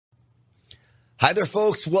Hi there,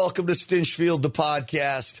 folks. Welcome to Stinchfield, the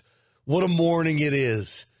podcast. What a morning it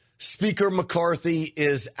is. Speaker McCarthy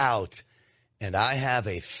is out, and I have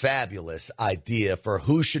a fabulous idea for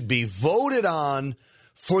who should be voted on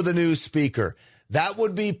for the new speaker. That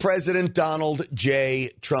would be President Donald J.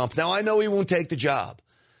 Trump. Now, I know he won't take the job,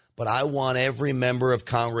 but I want every member of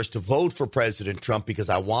Congress to vote for President Trump because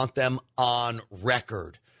I want them on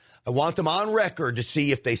record. I want them on record to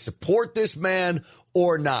see if they support this man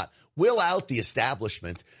or not. Will out the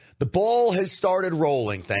establishment. The ball has started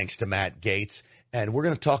rolling thanks to Matt Gaetz, and we're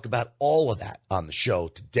going to talk about all of that on the show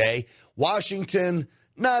today. Washington,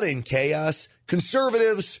 not in chaos.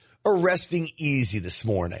 Conservatives are resting easy this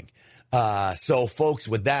morning. So, folks,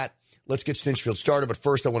 with that, let's get Stinchfield started. But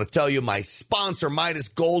first, I want to tell you my sponsor,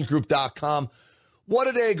 MidasGoldGroup.com. What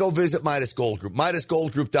a day. Go visit Midas Gold Group.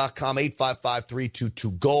 MidasGoldGroup.com,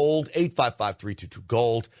 855-322-GOLD,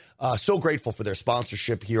 855-322-GOLD. So grateful for their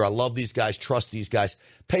sponsorship here. I love these guys, trust these guys.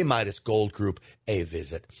 Pay Midas Gold Group a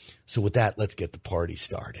visit. So with that, let's get the party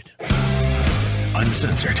started.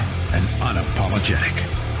 Uncensored and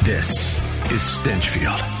unapologetic. This is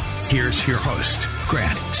Stinchfield. Here's your host,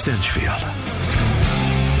 Grant Stinchfield.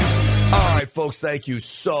 All right, folks, thank you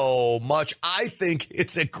so much. I think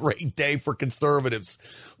it's a great day for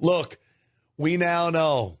conservatives. Look, we now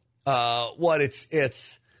know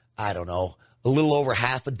it's I don't know, a little over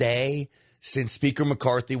half a day since Speaker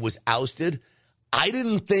McCarthy was ousted. I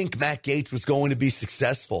didn't think Matt Gaetz was going to be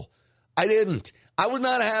successful. I didn't. I was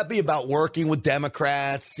not happy about working with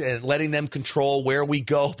Democrats and letting them control where we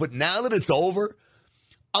go. But now that it's over,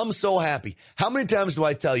 I'm so happy. How many times do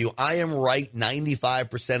I tell you I am right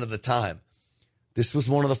 95% of the time? This was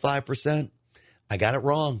one of the 5%. I got it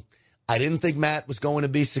wrong. I didn't think Matt was going to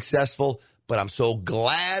be successful, but I'm so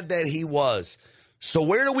glad that he was. So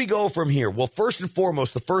where do we go from here? Well, first and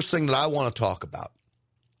foremost, the first thing that I want to talk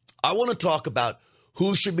about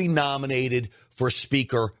who should be nominated for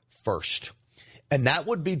Speaker first. And that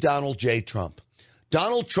would be Donald J. Trump.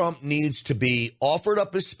 Donald Trump needs to be offered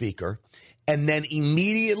up as Speaker and then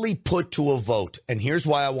immediately put to a vote. And here's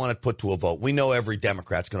why I want it put to a vote. We know every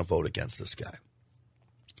Democrat's going to vote against this guy.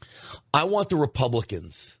 I want the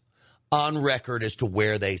Republicans on record as to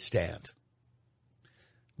where they stand.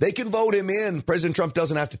 They can vote him in. President Trump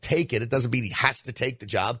doesn't have to take it. It doesn't mean he has to take the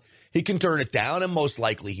job. He can turn it down, and most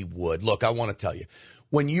likely he would. Look, I want to tell you,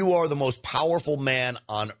 when you are the most powerful man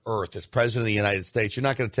on earth as President of the United States, you're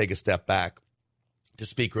not going to take a step back to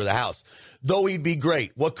Speaker of the House. Though he'd be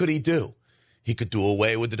great. What could he do? He could do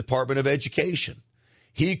away with the Department of Education.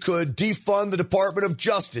 He could defund the Department of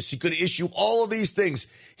Justice. He could issue all of these things.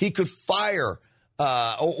 He could fire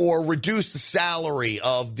or reduce the salary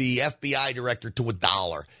of the FBI director to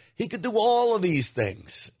 $1. He could do all of these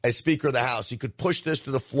things as Speaker of the House. He could push this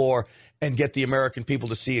to the floor and get the American people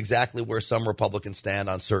to see exactly where some Republicans stand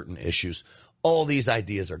on certain issues. All these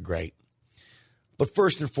ideas are great. But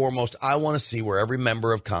first and foremost, I want to see where every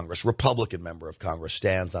member of Congress, Republican member of Congress,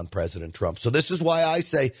 stands on President Trump. So this is why I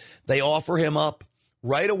say they offer him up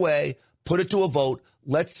right away, put it to a vote.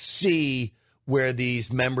 Let's see where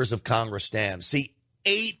these members of Congress stand. See,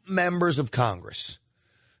 8 members of Congress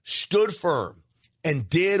stood firm and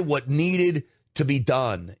did what needed to be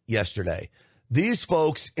done yesterday. These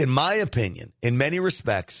folks, in my opinion, in many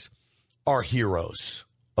respects, are heroes,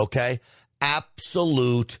 okay?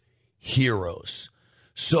 Absolute heroes.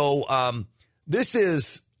 So this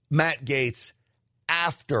is Matt Gaetz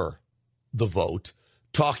after the vote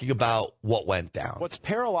talking about what went down. What's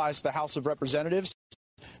paralyzed the House of Representatives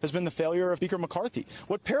has been the failure of Speaker McCarthy.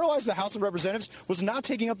 What paralyzed the House of Representatives was not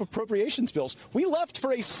taking up appropriations bills. We left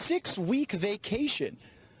for a 6-week vacation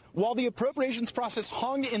while the appropriations process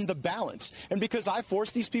hung in the balance. And because I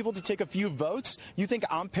forced these people to take a few votes, you think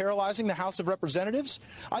I'm paralyzing the House of Representatives?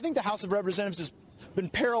 I think the House of Representatives has been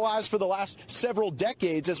paralyzed for the last several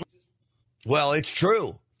decades. Well, it's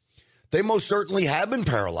true. They most certainly have been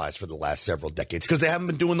paralyzed for the last several decades because they haven't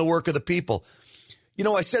been doing the work of the people. You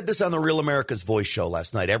know, I said this on the Real America's Voice show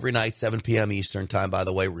last night. Every night, 7 p.m. Eastern time, by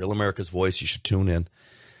the way, Real America's Voice. You should tune in.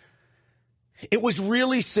 It was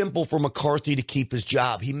really simple for McCarthy to keep his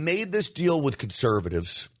job. He made this deal with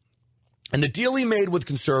conservatives. And the deal he made with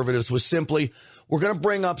conservatives was simply, we're going to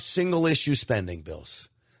bring up single-issue spending bills.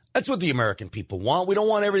 That's what the American people want. We don't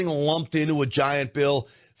want everything lumped into a giant bill.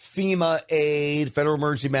 FEMA aid, Federal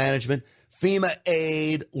Emergency Management, FEMA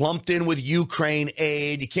aid lumped in with Ukraine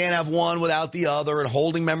aid. You can't have one without the other and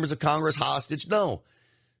holding members of Congress hostage. No.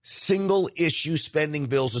 Single issue spending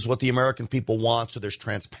bills is what the American people want, so there's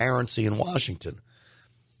transparency in Washington.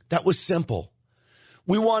 That was simple.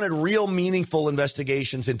 We wanted real meaningful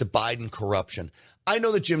investigations into Biden corruption. I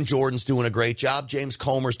know that Jim Jordan's doing a great job. James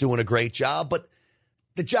Comer's doing a great job. But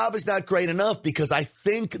the job is not great enough because I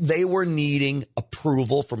think they were needing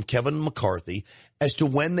approval from Kevin McCarthy as to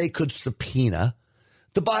when they could subpoena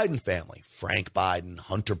the Biden family. Frank Biden,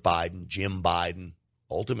 Hunter Biden, Jim Biden,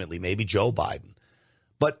 ultimately maybe Joe Biden.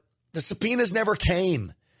 But the subpoenas never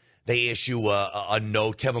came. They issue a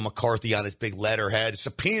note, Kevin McCarthy on his big letterhead,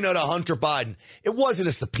 subpoena to Hunter Biden. It wasn't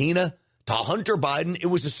a subpoena to Hunter Biden. It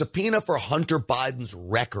was a subpoena for Hunter Biden's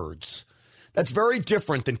records. That's very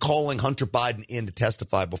different than calling Hunter Biden in to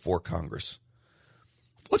testify before Congress.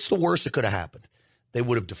 What's the worst that could have happened? They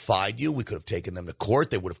would have defied you. We could have taken them to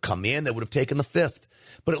court. They would have come in. They would have taken the fifth.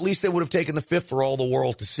 But at least they would have taken the fifth for all the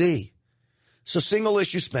world to see. So single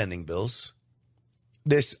issue spending bills.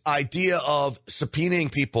 This idea of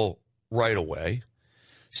subpoenaing people right away.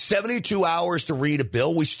 72 hours to read a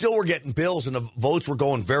bill. We still were getting bills and the votes were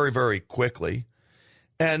going very, very quickly.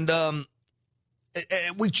 And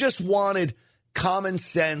we just wanted common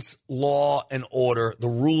sense, law and order, the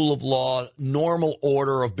rule of law, normal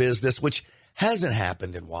order of business, which hasn't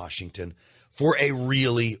happened in Washington for a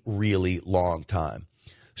really, really long time.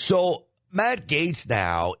 So Matt Gaetz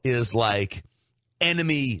now is like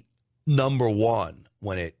enemy number one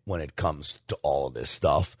when it comes to all of this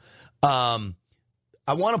stuff.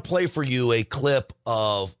 I want to play for you a clip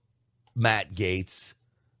of Matt Gaetz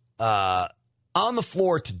on the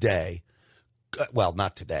floor today. Well,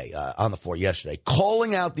 not today, on the floor yesterday,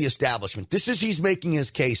 calling out the establishment. This is he's making his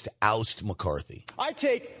case to oust McCarthy. I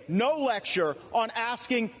take no lecture on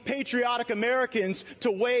asking patriotic Americans to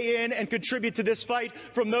weigh in and contribute to this fight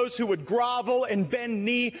from those who would grovel and bend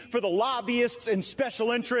knee for the lobbyists and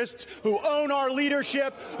special interests who own our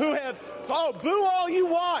leadership, who have, boo all you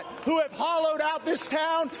want, who have hollowed out this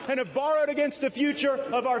town and have borrowed against the future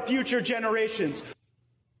of our future generations.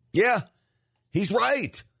 Yeah, he's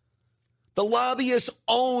right. The lobbyists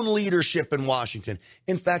own leadership in Washington.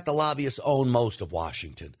 In fact, the lobbyists own most of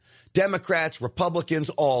Washington. Democrats, Republicans,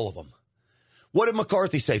 all of them. What did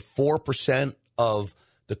McCarthy say? 4% of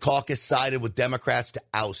the caucus sided with Democrats to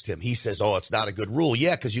oust him. He says, it's not a good rule.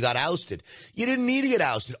 Yeah, because you got ousted. You didn't need to get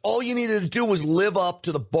ousted. All you needed to do was live up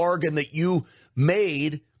to the bargain that you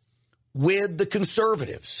made with the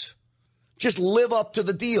conservatives. Just live up to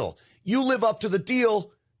the deal. You live up to the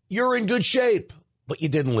deal, you're in good shape. But you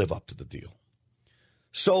didn't live up to the deal.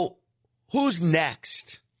 So who's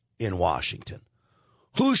next in Washington?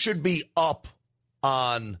 Who should be up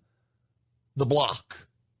on the block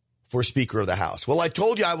for Speaker of the House? Well, I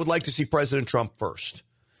told you I would like to see President Trump first.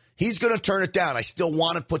 He's going to turn it down. I still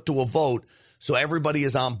want it put to a vote so everybody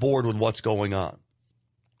is on board with what's going on.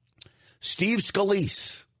 Steve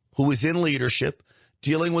Scalise, who is in leadership,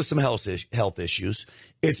 dealing with some health issues.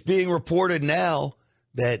 It's being reported now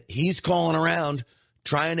that he's calling around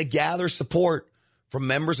trying to gather support from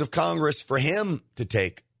members of Congress for him to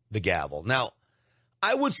take the gavel. Now,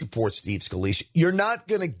 I would support Steve Scalise. You're not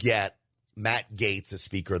going to get Matt Gaetz as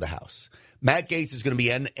Speaker of the House. Matt Gaetz is going to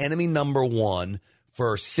be enemy number one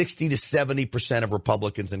for 60 to 70% of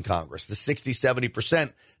Republicans in Congress, the 60,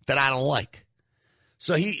 70% that I don't like.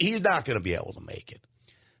 So he's not going to be able to make it.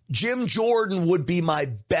 Jim Jordan would be my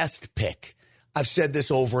best pick. I've said this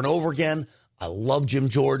over and over again. I love Jim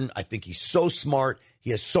Jordan. I think he's so smart. He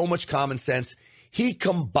has so much common sense. He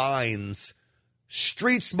combines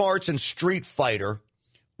street smarts and street fighter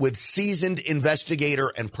with seasoned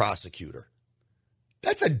investigator and prosecutor.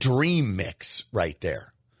 That's a dream mix right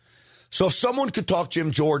there. So if someone could talk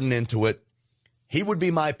Jim Jordan into it, he would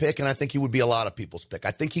be my pick, and I think he would be a lot of people's pick.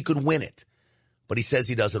 I think he could win it, but he says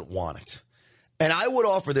he doesn't want it. And I would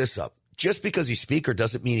offer this up. Just because he's Speaker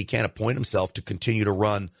doesn't mean he can't appoint himself to continue to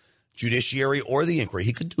run judiciary or the inquiry.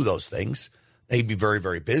 He could do those things. He'd be very,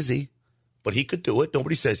 very busy, but he could do it.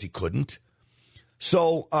 Nobody says he couldn't.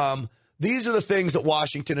 So these are the things that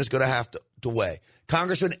Washington is going to have to weigh.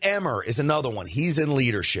 Congressman Emmer is another one. He's in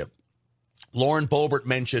leadership. Lauren Boebert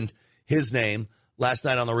mentioned his name last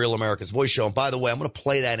night on the Real America's Voice show. And by the way, I'm going to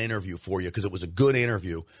play that interview for you because it was a good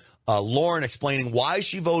interview. Lauren explaining why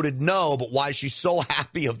she voted no, but why she's so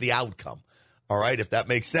happy of the outcome. All right, if that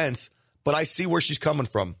makes sense. But I see where she's coming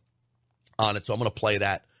from on it, so I'm going to play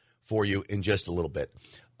that for you in just a little bit.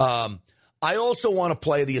 I also want to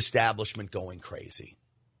play the establishment going crazy.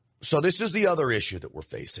 So this is the other issue that we're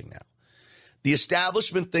facing now. The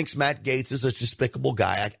establishment thinks Matt Gaetz is a despicable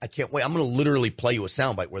guy. I can't wait. I'm going to literally play you a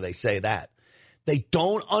soundbite where they say that. They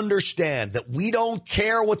don't understand that we don't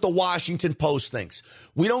care what the Washington Post thinks.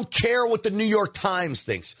 We don't care what the New York Times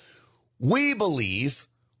thinks. We believe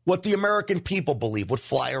what the American people believe, what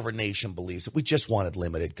Flyover Nation believes, that we just wanted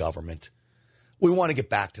limited government. We want to get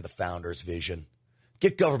back to the founders' vision.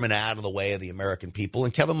 get government out of the way of the American people.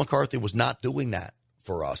 And Kevin McCarthy was not doing that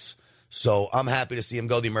for us. So I'm happy to see him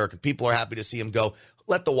go. The American people are happy to see him go.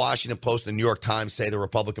 Let the Washington Post and the New York Times say the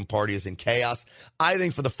Republican Party is in chaos. I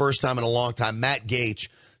think for the first time in a long time, Matt Gaetz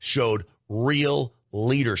showed real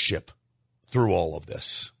leadership through all of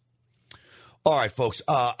this. All right, folks,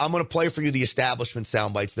 I'm going to play for you the establishment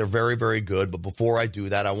sound bites. They're very, very good. But before I do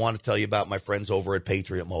that, I want to tell you about my friends over at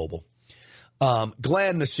Patriot Mobile.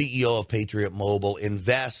 Glenn, the CEO of Patriot Mobile,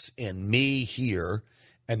 invests in me here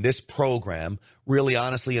and this program, really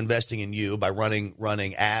honestly investing in you by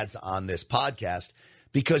running ads on this podcast,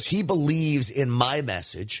 because he believes in my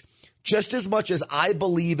message just as much as I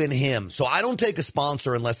believe in him. So I don't take a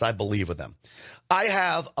sponsor unless I believe in them. I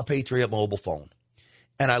have a Patriot Mobile phone,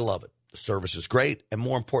 and I love it. The service is great, and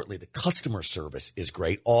more importantly, the customer service is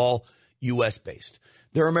great, all U.S.-based.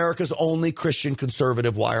 They're America's only Christian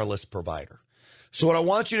conservative wireless provider. So what I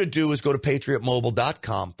want you to do is go to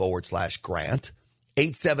patriotmobile.com/Grant.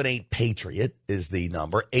 878-PATRIOT is the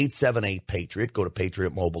number. 878-PATRIOT. Go to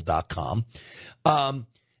patriotmobile.com.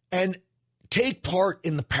 And take part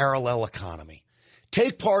in the parallel economy.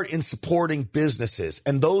 Take part in supporting businesses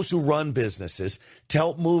and those who run businesses to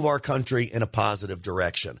help move our country in a positive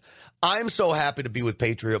direction. I'm so happy to be with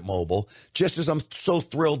Patriot Mobile, just as I'm so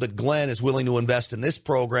thrilled that Glenn is willing to invest in this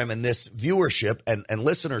program and this viewership and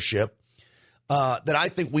listenership, that I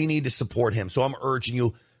think we need to support him. So I'm urging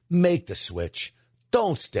you, make the switch.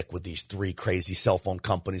 Don't stick with these three crazy cell phone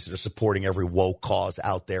companies that are supporting every woke cause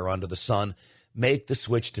out there under the sun. Make the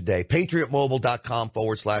switch today.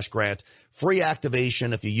 PatriotMobile.com/Grant. Free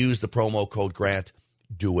activation if you use the promo code Grant.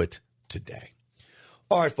 Do it today.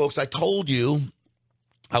 All right, folks, I told you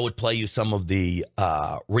I would play you some of the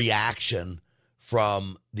reaction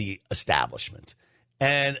from the establishment.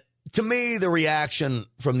 And to me, the reaction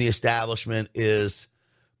from the establishment is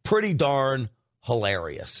pretty darn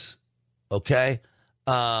hilarious. Okay?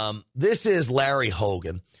 This is Larry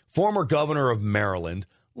Hogan, former governor of Maryland.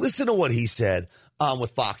 Listen to what he said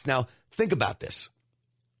with Fox. Now, think about this.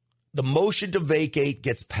 The motion to vacate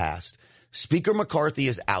gets passed. Speaker McCarthy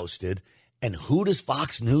is ousted. And who does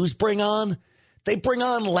Fox News bring on? They bring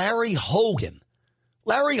on Larry Hogan.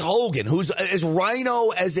 Larry Hogan, who's as rhino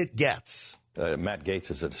as it gets. Matt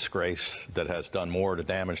Gaetz is a disgrace that has done more to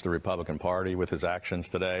damage the Republican Party with his actions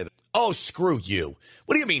today. Oh, screw you.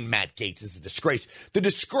 What do you mean Matt Gaetz is a disgrace? The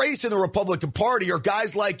disgrace in the Republican Party are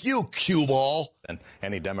guys like you, cue ball. And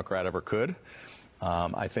any Democrat ever could.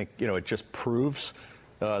 I think, it just proves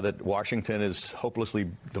that Washington is hopelessly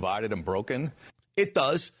divided and broken. It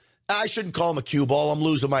does. I shouldn't call him a cue ball. I'm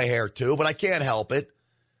losing my hair, too, but I can't help it.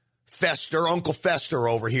 Fester, Uncle Fester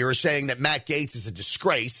over here is saying that Matt Gaetz is a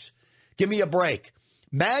disgrace. Give me a break.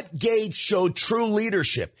 Matt Gaetz showed true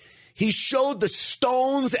leadership. He showed the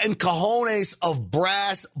stones and cojones of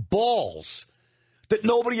brass balls that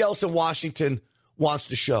nobody else in Washington wants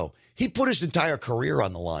to show. He put his entire career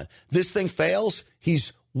on the line. This thing fails,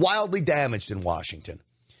 he's wildly damaged in Washington.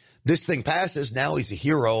 This thing passes, now he's a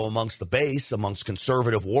hero amongst the base, amongst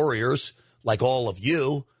conservative warriors like all of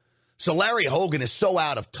you. So Larry Hogan is so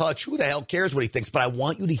out of touch. Who the hell cares what he thinks? But I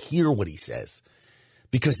want you to hear what he says,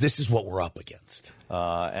 because this is what we're up against.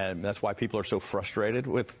 And that's why people are so frustrated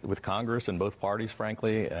with Congress and both parties,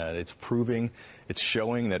 frankly. It's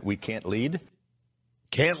showing that we can't lead.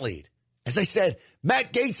 Can't lead. As I said,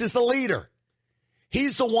 Matt Gaetz is the leader.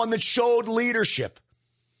 He's the one that showed leadership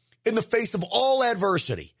in the face of all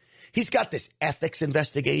adversity. He's got this ethics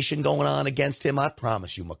investigation going on against him. I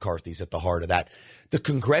promise you, McCarthy's at the heart of that. The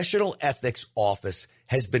Congressional Ethics Office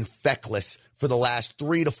has been feckless for the last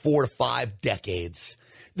 3 to 4 to 5 decades.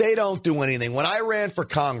 They don't do anything. When I ran for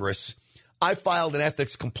Congress, I filed an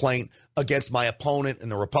ethics complaint against my opponent in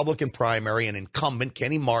the Republican primary, an incumbent,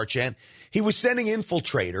 Kenny Marchant. He was sending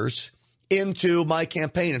infiltrators into my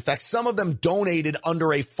campaign. In fact, some of them donated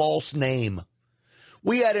under a false name.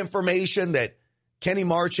 We had information that Kenny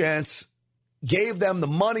Marchant gave them the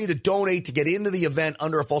money to donate to get into the event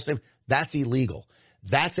under a false name. That's illegal.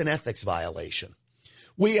 That's an ethics violation.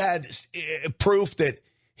 We had proof that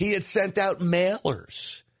he had sent out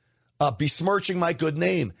mailers besmirching my good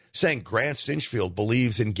name, saying Grant Stinchfield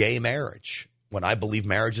believes in gay marriage, when I believe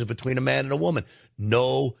marriage is between a man and a woman.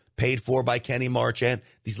 No, paid for by Kenny Marchant.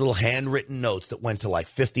 These little handwritten notes that went to like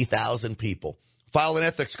 50,000 people. File an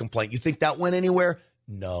ethics complaint. You think that went anywhere?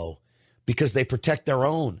 No, because they protect their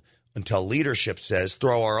own until leadership says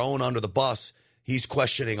throw our own under the bus. He's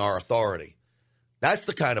questioning our authority. That's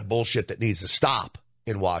the kind of bullshit that needs to stop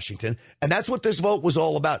in Washington. And that's what this vote was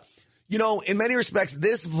all about. You know, in many respects,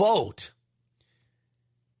 this vote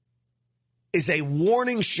is a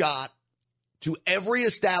warning shot to every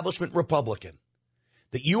establishment Republican.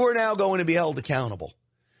 that you are now going to be held accountable,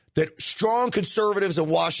 that strong conservatives in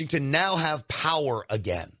Washington now have power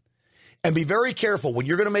again. And be very careful. When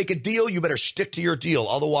you're going to make a deal, you better stick to your deal.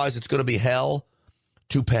 Otherwise, it's going to be hell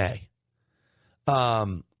to pay.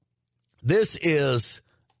 This is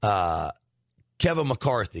Kevin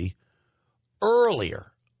McCarthy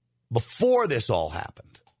earlier, before this all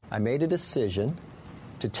happened. I made a decision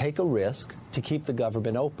to take a risk to keep the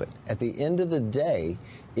government open. At the end of the day,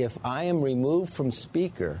 if I am removed from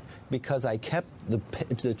Speaker because I kept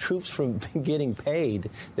the troops from getting paid,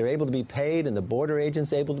 they're able to be paid and the border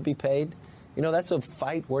agents able to be paid, you know, that's a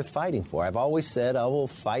fight worth fighting for. I've always said I will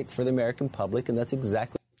fight for the American public, and that's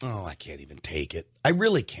exactly... Oh, I can't even take it. I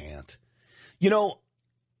really can't. You know,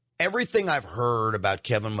 everything I've heard about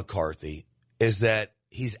Kevin McCarthy is that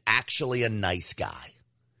he's actually a nice guy,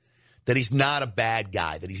 that he's not a bad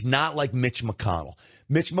guy, that he's not like Mitch McConnell.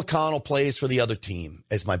 Mitch McConnell plays for the other team,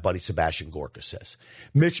 as my buddy Sebastian Gorka says.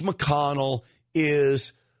 Mitch McConnell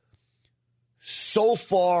is so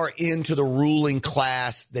far into the ruling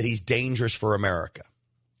class that he's dangerous for America.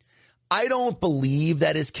 I don't believe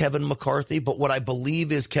that is Kevin McCarthy, but what I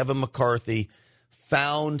believe is Kevin McCarthy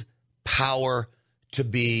found power to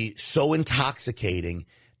be so intoxicating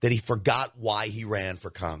that he forgot why he ran for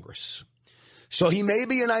Congress. So he may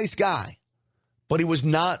be a nice guy, but he was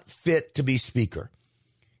not fit to be Speaker.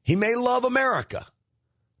 He may love America,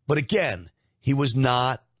 but again, he was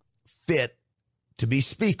not fit to be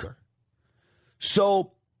Speaker.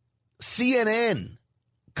 So CNN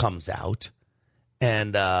comes out,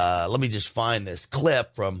 and let me just find this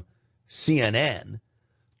clip from CNN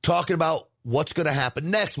talking about what's going to happen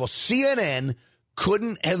next. Well, CNN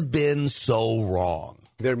couldn't have been so wrong.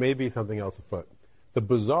 There may be something else afoot. The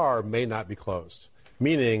bazaar may not be closed,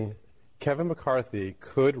 meaning Kevin McCarthy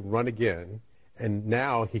could run again, and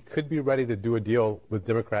now he could be ready to do a deal with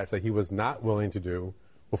Democrats that he was not willing to do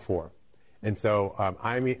before. And so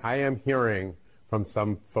I am hearing from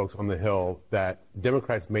some folks on the Hill that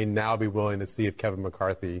Democrats may now be willing to see if Kevin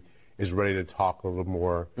McCarthy is ready to talk a little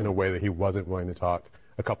more in a way that he wasn't willing to talk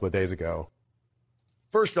a couple of days ago.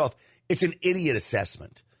 First off, it's an idiot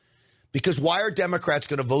assessment. Because why are Democrats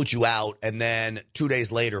going to vote you out and then 2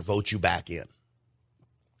 days later vote you back in?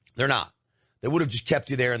 They're not. They would have just kept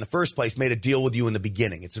you there in the first place, made a deal with you in the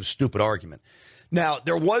beginning. It's a stupid argument. Now,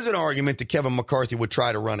 there was an argument that Kevin McCarthy would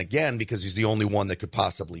try to run again because he's the only one that could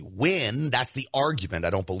possibly win. That's the argument. I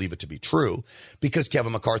don't believe it to be true because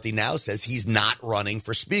Kevin McCarthy now says he's not running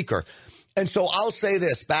for Speaker. And so I'll say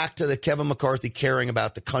this, back to the Kevin McCarthy caring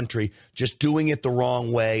about the country, just doing it the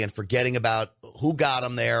wrong way and forgetting about who got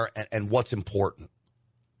him there and what's important.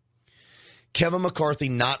 Kevin McCarthy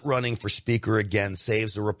not running for Speaker again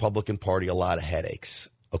saves the Republican Party a lot of headaches,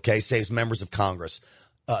 okay? Saves members of Congress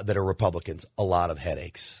that are Republicans a lot of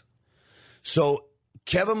headaches. So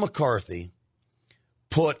Kevin McCarthy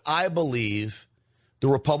put, I believe, the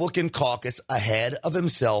Republican caucus ahead of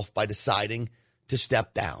himself by deciding to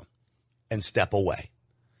step down and step away.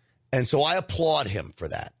 And so I applaud him for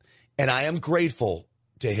that. And I am grateful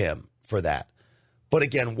to him for that. But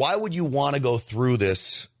again, why would you want to go through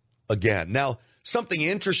this again? Now, something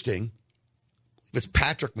interesting, it's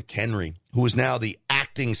Patrick McHenry, who is now the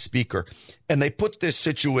acting speaker. And they put this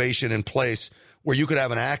situation in place where you could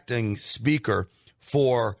have an acting speaker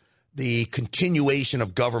for the continuation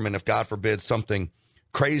of government if, God forbid, something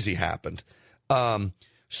crazy happened.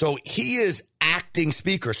 So he is acting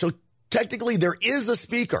speaker. So technically, there is a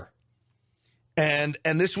speaker, and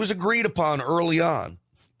this was agreed upon early on,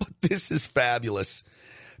 but this is fabulous.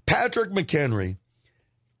 Patrick McHenry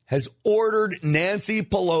has ordered Nancy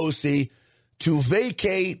Pelosi to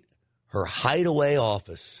vacate her hideaway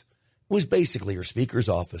office. It was basically her speaker's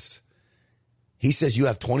office. He says, you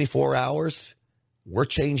have 24 hours. We're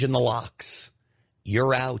changing the locks.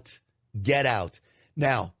 You're out. Get out.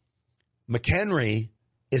 Now, McHenry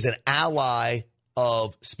is an ally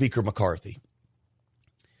of Speaker McCarthy.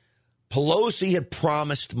 Pelosi had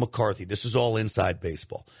promised McCarthy, this is all inside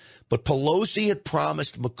baseball, but Pelosi had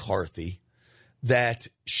promised McCarthy that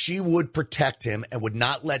she would protect him and would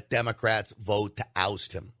not let Democrats vote to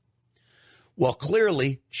oust him. Well,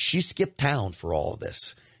 clearly, she skipped town for all of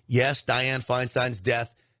this. Yes, Dianne Feinstein's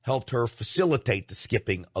death helped her facilitate the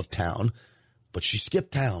skipping of town, but she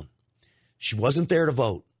skipped town. She wasn't there to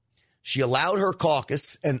vote. She allowed her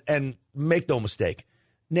caucus, and make no mistake,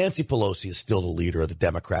 Nancy Pelosi is still the leader of the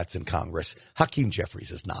Democrats in Congress. Hakeem Jeffries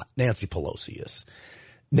is not. Nancy Pelosi is.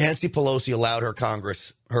 Nancy Pelosi allowed her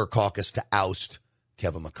caucus to oust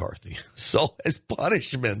Kevin McCarthy. So as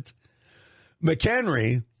punishment,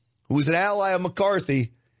 McHenry, who is an ally of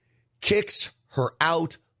McCarthy, kicks her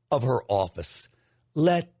out of her office.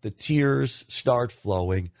 let the tears start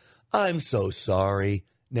flowing. I'm so sorry,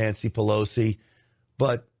 Nancy Pelosi.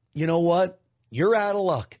 But you know what? You're out of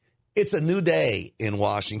luck. It's a new day in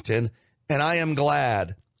Washington, and I am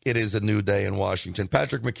glad it is a new day in Washington.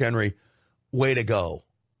 Patrick McHenry, way to go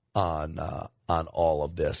on all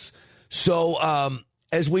of this. So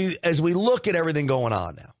as we look at everything going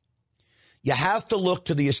on now, you have to look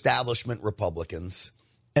to the establishment Republicans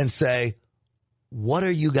and say, what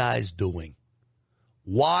are you guys doing?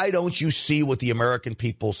 Why don't you see what the American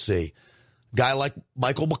people see? Guy like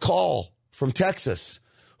Michael McCall from Texas,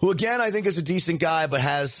 who, again, I think is a decent guy, but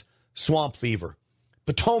has swamp fever,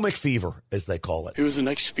 Potomac fever, as they call it. Who is the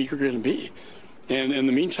next speaker going to be? And in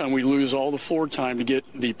the meantime, we lose all the floor time to get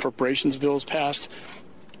the appropriations bills passed,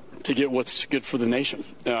 to get what's good for the nation.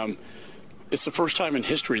 It's the first time in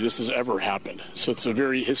history this has ever happened. So it's a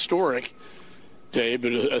very historic day,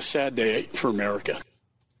 but a sad day for America.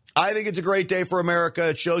 I think it's a great day for America.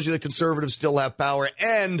 It shows you the conservatives still have power.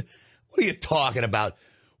 And what are you talking about?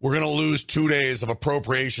 We're going to lose 2 days of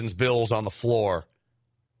appropriations bills on the floor.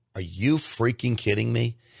 Are you freaking kidding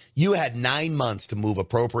me? You had 9 months to move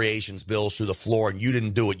appropriations bills through the floor, and you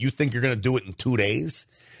didn't do it. You think you're going to do it in 2 days?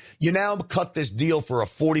 You now cut this deal for a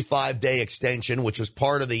 45-day extension, which was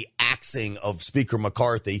part of the axing of Speaker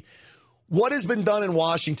McCarthy. What has been done in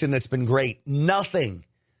Washington that's been great? Nothing.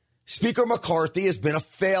 Speaker McCarthy has been a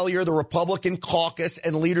failure. The Republican caucus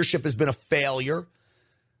and leadership has been a failure.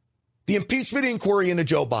 The impeachment inquiry into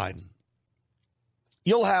Joe Biden.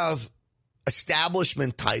 You'll have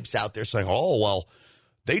establishment types out there saying, oh, well,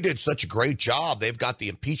 they did such a great job. They've got the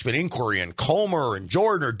impeachment inquiry, and Comer and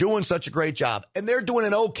Jordan are doing such a great job. And they're doing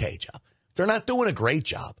an okay job. They're not doing a great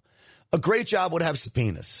job. A great job would have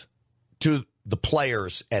subpoenas to the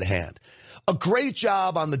players at hand. A great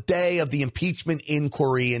job on the day of the impeachment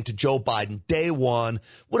inquiry into Joe Biden, day one,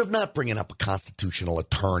 would have not bringing up a constitutional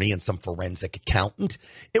attorney and some forensic accountant.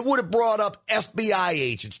 It would have brought up FBI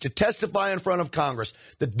agents to testify in front of Congress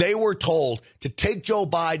that they were told to take Joe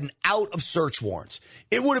Biden out of search warrants.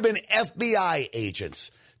 It would have been FBI agents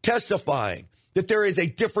testifying that there is a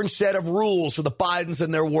different set of rules for the Bidens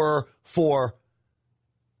than there were for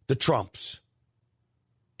the Trumps.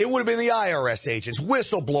 It would have been the IRS agents,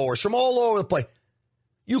 whistleblowers from all over the place.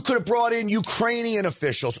 You could have brought in Ukrainian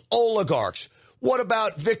officials, oligarchs. What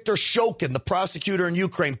about Viktor Shokin, the prosecutor in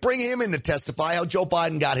Ukraine? Bring him in to testify how Joe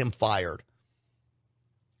Biden got him fired.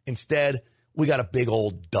 Instead, we got a big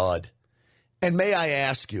old dud. And may I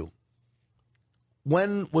ask you,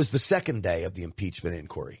 when was the second day of the impeachment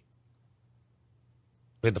inquiry?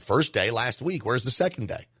 We had the first day last week. Where's the second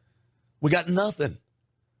day? We got nothing.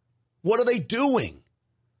 What are they doing?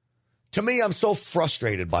 To me, I'm so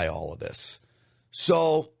frustrated by all of this.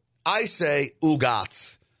 So I say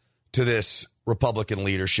ugats to this Republican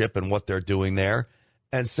leadership and what they're doing there,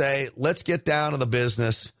 and say, let's get down to the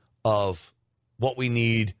business of what we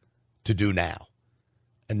need to do now.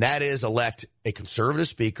 And that is elect a conservative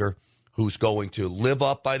speaker who's going to live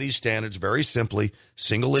up by these standards very simply,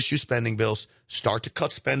 single-issue spending bills, start to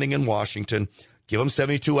cut spending in Washington, give them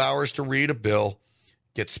 72 hours to read a bill,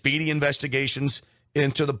 get speedy investigations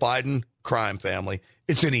into the Biden crime family.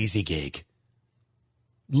 It's an easy gig.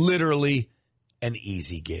 Literally an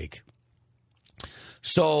easy gig.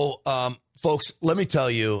 So, folks, let me tell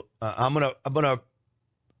you, I'm gonna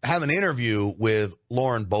have an interview with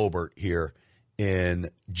Lauren Boebert here in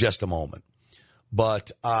just a moment.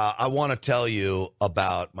 But I want to tell you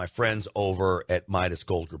about my friends over at Midas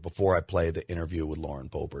Gold Group before I play the interview with Lauren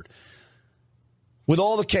Boebert. With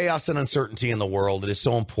all the chaos and uncertainty in the world, it is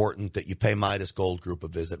so important that you pay Midas Gold Group a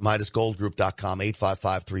visit. MidasGoldGroup.com,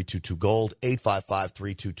 855-322-GOLD,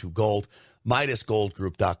 855-322-GOLD,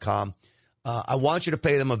 MidasGoldGroup.com. I want you to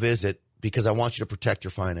pay them a visit because I want you to protect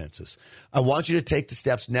your finances. I want you to take the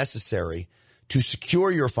steps necessary to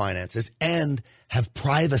secure your finances and have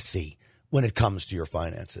privacy when it comes to your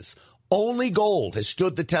finances. Only gold has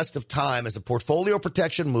stood the test of time as a portfolio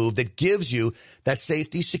protection move that gives you that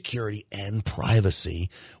safety, security, and privacy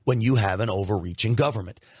when you have an overreaching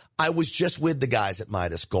government. I was just with the guys at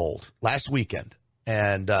Midas Gold last weekend,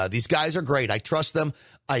 and these guys are great. I trust them.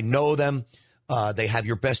 I know them. They have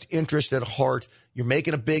your best interest at heart. You're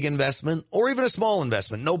making a big investment or even a small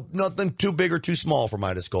investment. Nothing too big or too small for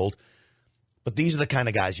Midas Gold. But these are the kind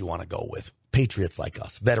of guys you want to go with. Patriots like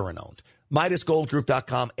us, veteran-owned.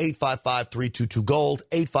 MidasGoldGroup.com, 855-322-GOLD,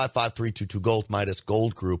 855-322-GOLD,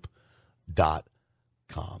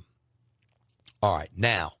 MidasGoldGroup.com. All right,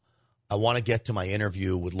 now I want to get to my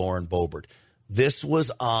interview with Lauren Boebert. This was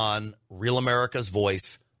on Real America's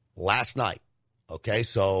Voice last night. Okay,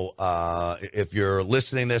 so if you're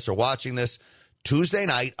listening to this or watching this, Tuesday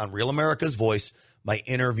night on Real America's Voice, my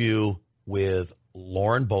interview with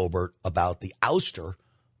Lauren Boebert about the ouster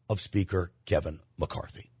of Speaker Kevin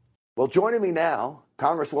McCarthy. Well, joining me now,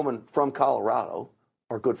 Congresswoman from Colorado,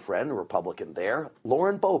 our good friend, a Republican there,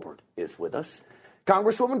 Lauren Boebert is with us.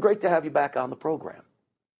 Congresswoman, great to have you back on the program.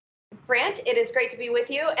 Grant, it is great to be with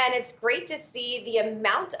you, and it's great to see the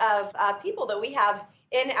amount of people that we have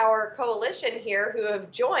in our coalition here who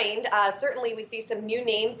have joined. Certainly, we see some new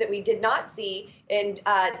names that we did not see in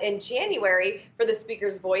January for the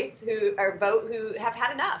Speaker's vote who have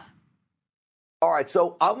had enough. All right,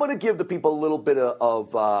 so I'm going to give the people a little bit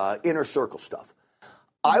of inner circle stuff.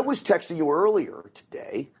 I was texting you earlier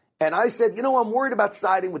today, and I said, I'm worried about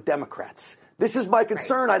siding with Democrats. This is my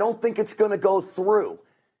concern. Right. I don't think it's going to go through.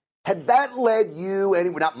 Had that led you,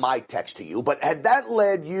 anyway, not my text to you, but had that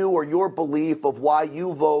led you or your belief of why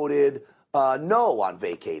you voted no on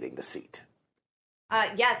vacating the seat?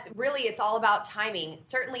 Yes, really, it's all about timing.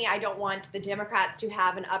 Certainly, I don't want the Democrats to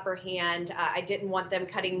have an upper hand. I didn't want them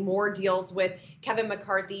cutting more deals with Kevin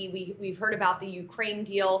McCarthy. We've heard about the Ukraine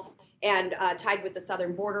deal and tied with the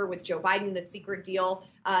southern border with Joe Biden, the secret deal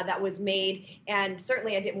that was made. And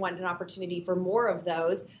certainly, I didn't want an opportunity for more of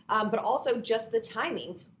those, but also just the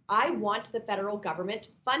timing. I want the federal government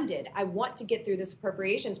funded. I want to get through this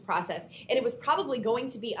appropriations process. And it was probably going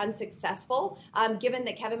to be unsuccessful, given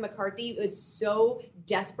that Kevin McCarthy was so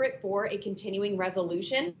desperate for a continuing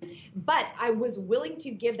resolution. But I was willing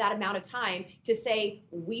to give that amount of time to say,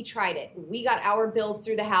 we tried it. We got our bills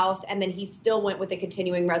through the House, and then he still went with a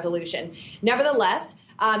continuing resolution. Nevertheless,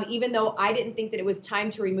 even though I didn't think that it was time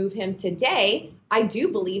to remove him today, I do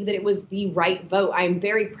believe that it was the right vote. I'm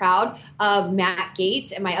very proud of Matt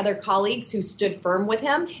Gaetz and my other colleagues who stood firm with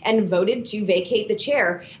him and voted to vacate the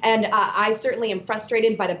chair. And I certainly am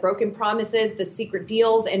frustrated by the broken promises, the secret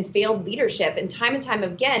deals, and failed leadership. And time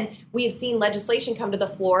again, we have seen legislation come to the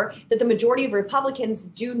floor that the majority of Republicans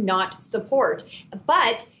do not support.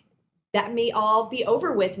 But that may all be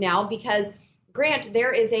over with now because Grant,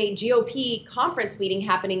 there is a GOP conference meeting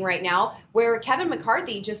happening right now where Kevin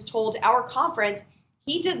McCarthy just told our conference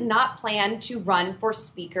he does not plan to run for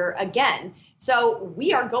speaker again. So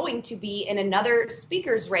we are going to be in another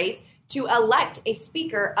speaker's race to elect a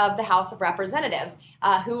speaker of the House of Representatives.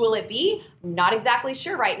 Who will it be? Not exactly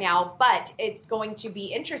sure right now, but it's going to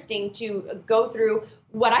be interesting to go through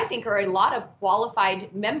what I think are a lot of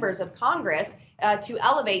qualified members of Congress to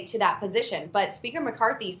elevate to that position. But Speaker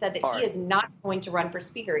McCarthy said that he is not going to run for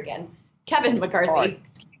speaker again. Kevin McCarthy,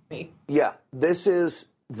 excuse me. Yeah, this is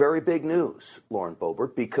very big news, Lauren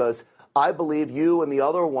Boebert, because I believe you and the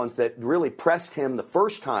other ones that really pressed him the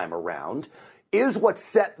first time around is what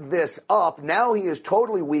set this up. Now he is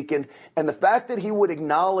totally weakened, and the fact that he would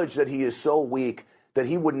acknowledge that he is so weak that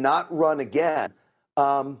he would not run again,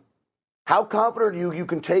 how confident are you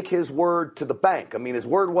can take his word to the bank? I mean, his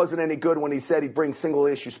word wasn't any good when he said he'd bring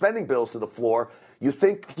single-issue spending bills to the floor. You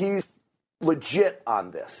think he's legit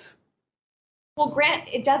on this? Well, Grant,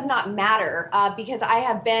 it does not matter because I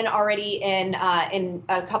have been already in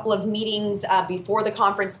a couple of meetings before the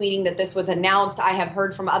conference meeting that this was announced. I have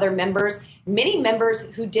heard from other members, many members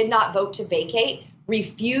who did not vote to vacate,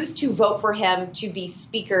 refused to vote for him to be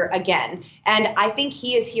speaker again. And I think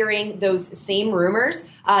he is hearing those same rumors,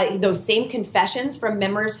 those same confessions from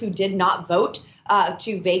members who did not vote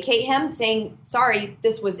to vacate him, saying, sorry,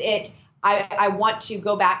 this was it. I want to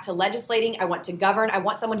go back to legislating. I want to govern. I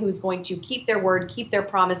want someone who is going to keep their word, keep their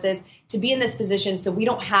promises, to be in this position so we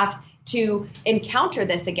don't have to encounter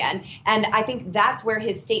this again. And I think that's where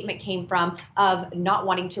his statement came from of not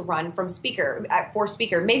wanting to run for speaker.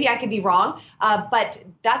 Maybe I could be wrong, but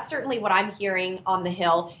that's certainly what I'm hearing on the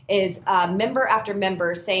Hill is member after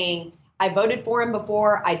member saying, I voted for him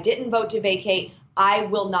before. I didn't vote to vacate. I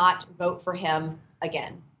will not vote for him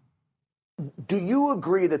again. Do you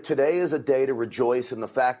agree that today is a day to rejoice in the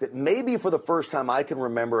fact that maybe for the first time I can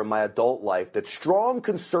remember in my adult life that strong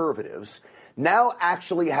conservatives now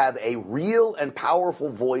actually have a real and powerful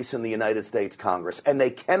voice in the United States Congress, and they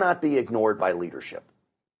cannot be ignored by leadership?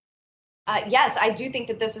 Yes, I do think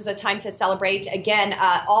that this is a time to celebrate. Again,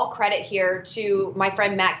 all credit here to my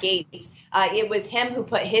friend Matt Gaetz. It was him who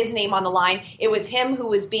put his name on the line. It was him who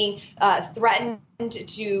was being threatened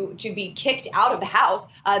to be kicked out of the House.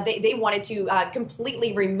 They wanted to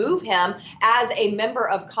completely remove him as a member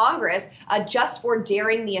of Congress just for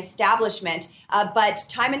daring the establishment. But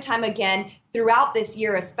time and time again, throughout this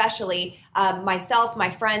year especially, myself, my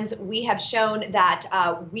friends, we have shown that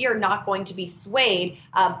we are not going to be swayed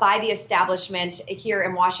by the establishment here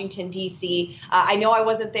in Washington, D.C. I know I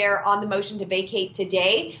wasn't there on the motion to vacate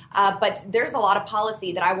today, but there's a lot of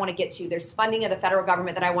policy that I want to get to. There's funding of the federal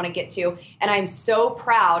government that I want to get to, and I'm so so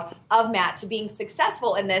proud of Matt to being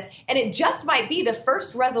successful in this. And it just might be the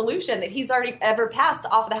first resolution that he's already ever passed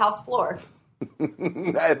off the House floor.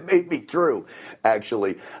 That may be true,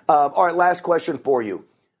 actually. All right, last question for you.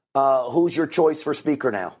 Who's your choice for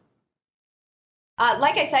Speaker now?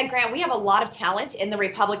 Like I said, Grant, we have a lot of talent in the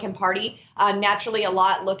Republican Party. Naturally, a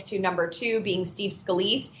lot look to number 2 being Steve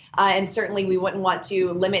Scalise. And certainly we wouldn't want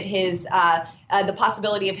to limit his the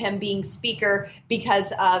possibility of him being Speaker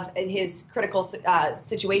because of his critical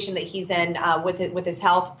situation that he's in with his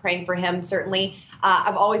health. Praying for him, certainly.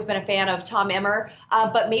 I've always been a fan of Tom Emmer,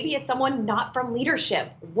 but maybe it's someone not from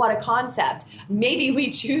leadership. What a concept. Maybe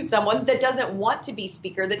we choose someone that doesn't want to be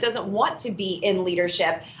Speaker, that doesn't want to be in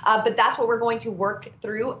leadership. But that's what we're going to work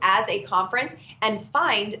through as a conference and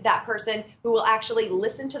find that person who will actually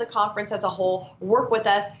listen to the conference as a whole, work with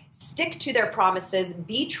us, stick to their promises,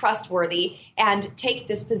 be trustworthy, and take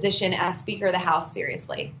this position as Speaker of the House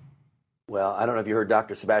seriously. Well, I don't know if you heard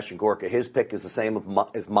Dr. Sebastian Gorka. His pick is the same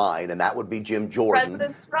as mine, and that would be Jim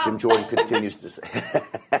Jordan. Jim Jordan continues to say,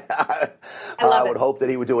 I would hope that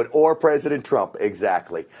he would do it, or President Trump.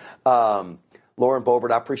 Exactly. Lauren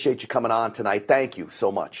Boebert, I appreciate you coming on tonight. Thank you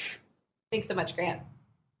so much. Thanks so much, Grant.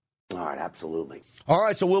 All right, absolutely. All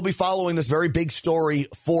right, so we'll be following this very big story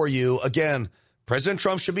for you. Again, President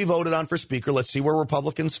Trump should be voted on for Speaker. Let's see where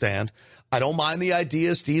Republicans stand. I don't mind the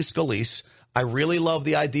idea of Steve Scalise. I really love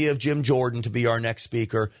the idea of Jim Jordan to be our next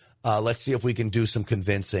Speaker. Let's see if we can do some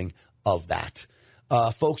convincing of that.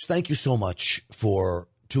 Folks, thank you so much for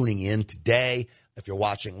tuning in today. If you're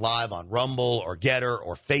watching live on Rumble or Getter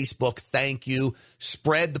or Facebook, thank you.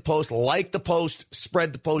 Spread the post, like the post,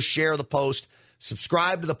 spread the post, share the post,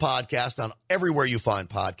 subscribe to the podcast on everywhere you find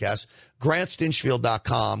podcasts.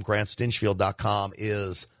 GrantStinchfield.com. GrantStinchfield.com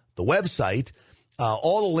is the website.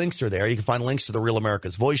 All the links are there. You can find links to the Real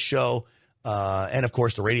America's Voice show and, of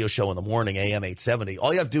course, the radio show in the morning, AM 870.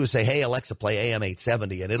 All you have to do is say, hey, Alexa, play AM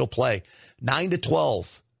 870, and it'll play 9 to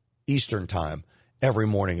 12 Eastern time. Every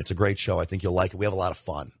morning. It's a great show. I think you'll like it. We have a lot of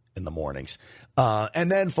fun in the mornings.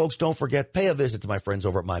 And then, folks, don't forget, pay a visit to my friends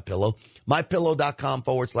over at MyPillow.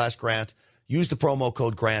 MyPillow.com/Grant. Use the promo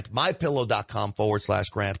code Grant.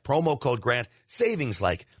 MyPillow.com/Grant. Promo code Grant. Savings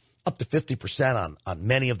like up to 50% on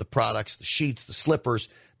many of the products, the sheets, the slippers,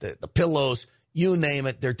 the pillows, you name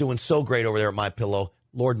it. They're doing so great over there at MyPillow.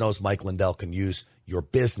 Lord knows Mike Lindell can use your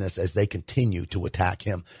business as they continue to attack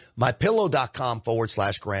him.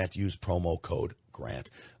 MyPillow.com/Grant. Use promo code Grant.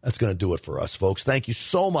 That's going to do it for us, folks. Thank you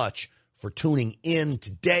so much for tuning in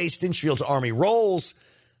today. Stinchfield's Army rolls.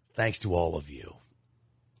 Thanks to all of you.